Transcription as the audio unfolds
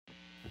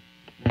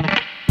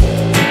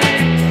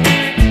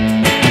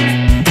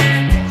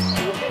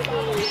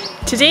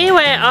Today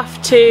we're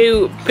off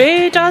to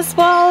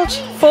Birdoswald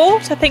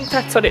Fort, I think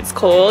that's what it's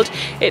called.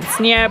 It's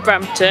near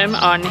Brampton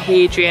on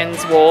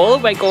Hadrian's Wall.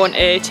 We're going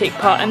to take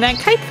part in their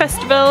kite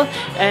festival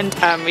and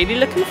I'm really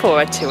looking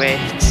forward to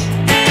it.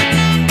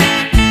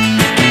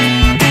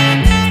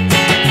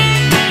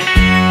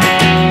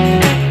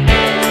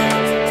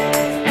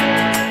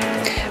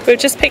 We've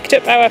just picked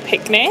up our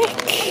picnic,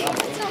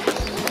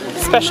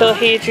 special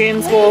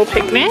Hadrian's Wall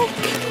picnic.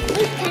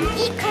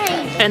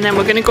 And then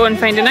we're going to go and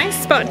find a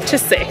nice spot to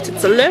sit.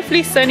 It's a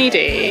lovely sunny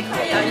day.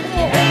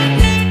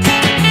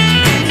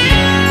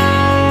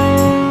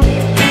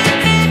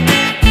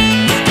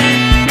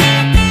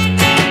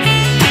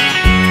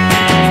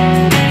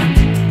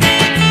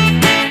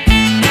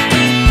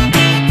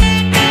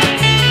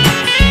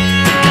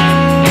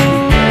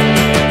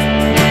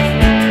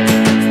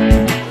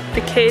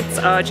 The kids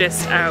are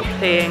just out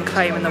playing,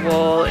 climbing the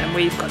wall, and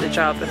we've got the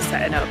job of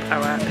setting up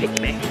our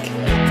picnic.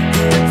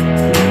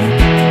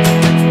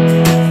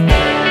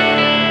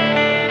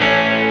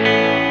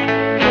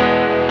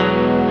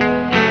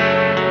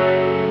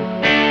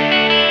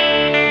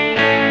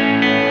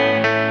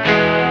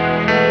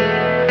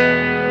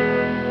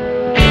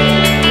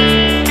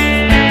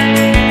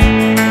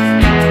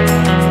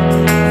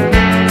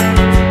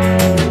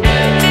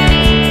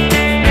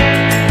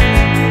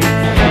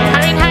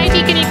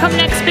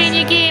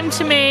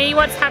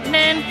 What's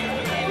happening?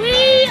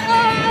 We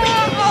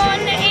are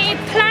on a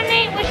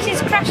planet which is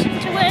crashing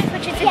to Earth,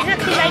 which is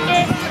exactly like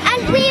this.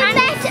 And we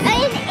met an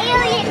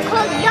alien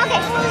called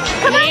Yogurt.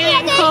 Come on,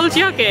 alien Yogurt. called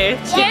Yogurt?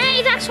 Yeah,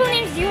 his actual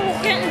name's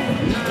Jorgen.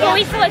 But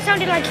we thought it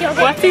sounded like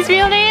yogurt. What's his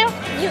real name?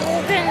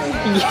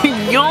 Jorgen.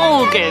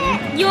 Jorgen.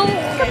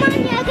 Come on,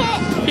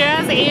 Yogurt.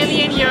 Here's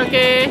alien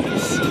Yogurt.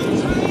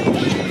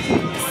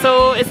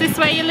 So, is this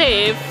where you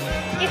live?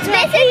 This is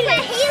where he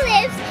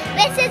lives.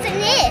 This is a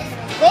live.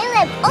 We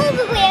live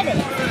over where it is,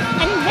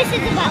 and this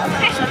is about a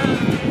crash.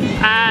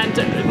 And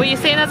were you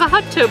saying there's a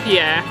hot tub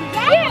here? Yeah,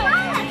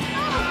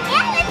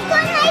 let's go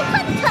in my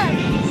hot tub.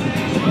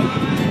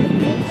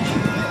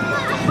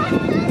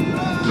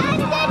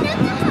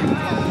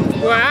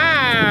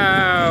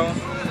 Wow!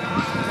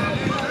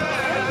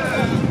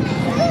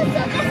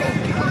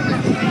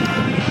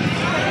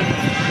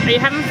 Are you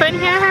having fun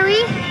here,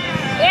 Harry?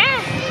 Yeah.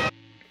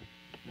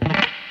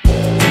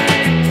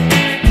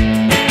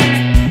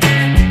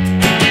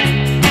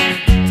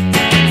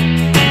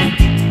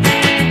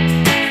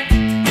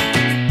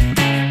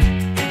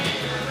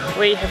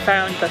 We have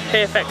found the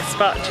perfect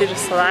spot to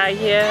just lie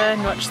here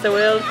and watch the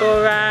world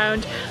go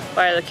around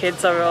while the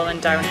kids are rolling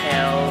down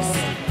hills.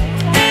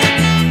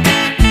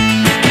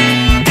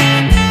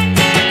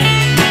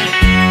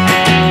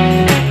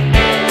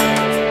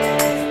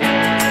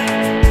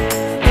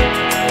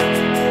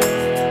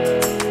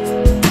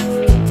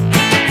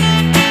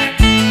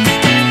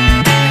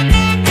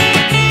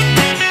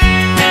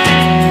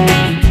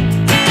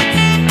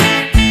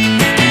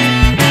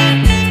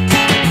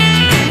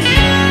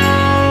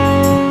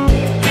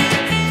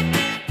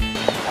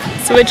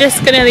 So we're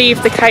just going to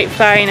leave the kite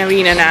flying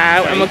arena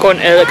now and we're going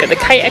to look at the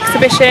kite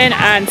exhibition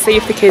and see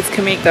if the kids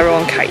can make their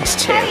own kite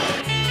too.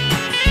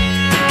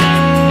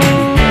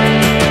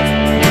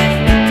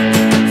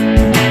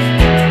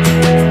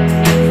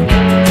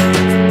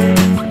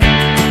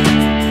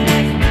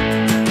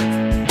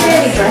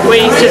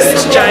 We've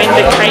just joined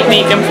the kite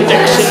making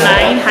production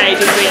line.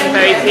 Heidi's waiting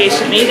very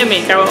patiently to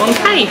make our own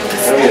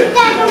kites.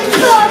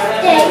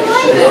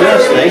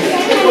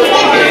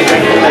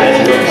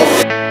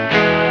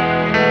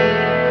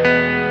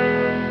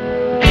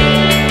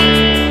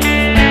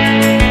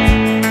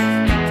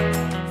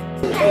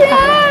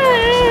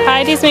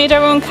 Heidi's made her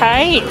own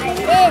kite.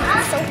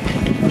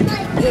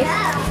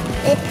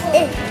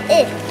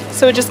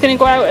 So we're just going to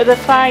go out to the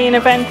flying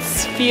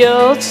events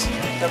field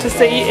to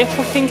see if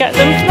we can get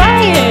them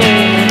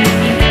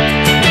flying.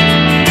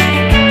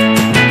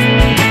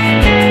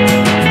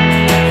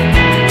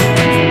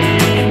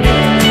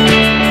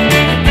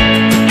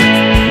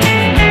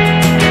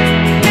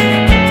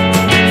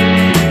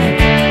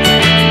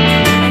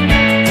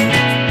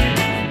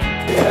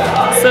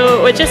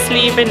 So we're just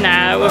leaving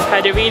now. We've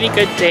had a really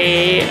good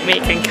day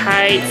making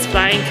kites,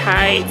 flying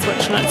kites,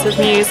 watching lots of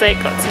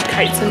music, lots of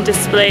kites on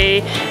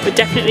display. Would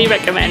definitely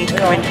recommend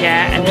coming here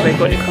and we're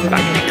going to come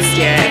back next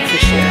year for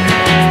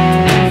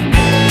sure.